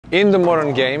In the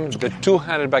modern game, the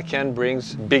two-handed backhand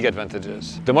brings big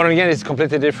advantages. The modern game is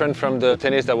completely different from the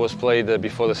tennis that was played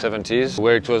before the 70s,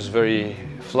 where it was very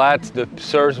flat, the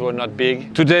serves were not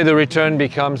big. Today the return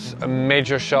becomes a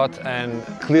major shot, and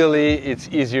clearly it's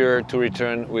easier to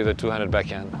return with a two-handed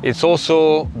backhand. It's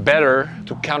also better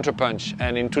to counterpunch,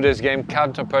 and in today's game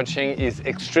counterpunching is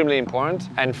extremely important.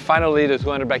 And finally, the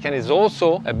two-handed backhand is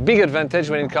also a big advantage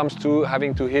when it comes to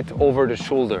having to hit over the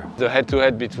shoulder. The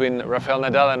head-to-head between Rafael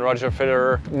Nadal and Roger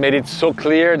Federer made it so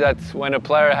clear that when a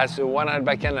player has a one-handed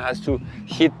backhand and has to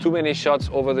hit too many shots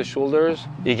over the shoulders,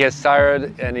 he gets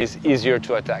tired and is easier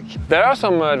to attack. There are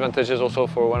some advantages also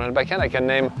for one-handed backhand. I can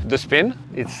name the spin.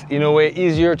 It's in a way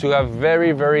easier to have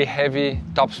very, very heavy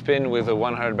top spin with a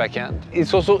one-handed backhand.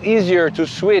 It's also easier to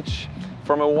switch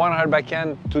from a one-handed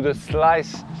backhand to the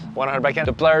slice one-handed backhand.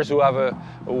 The players who have a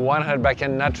one-handed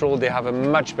backhand natural, they have a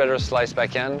much better slice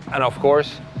backhand. And of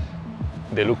course,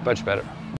 they look much better.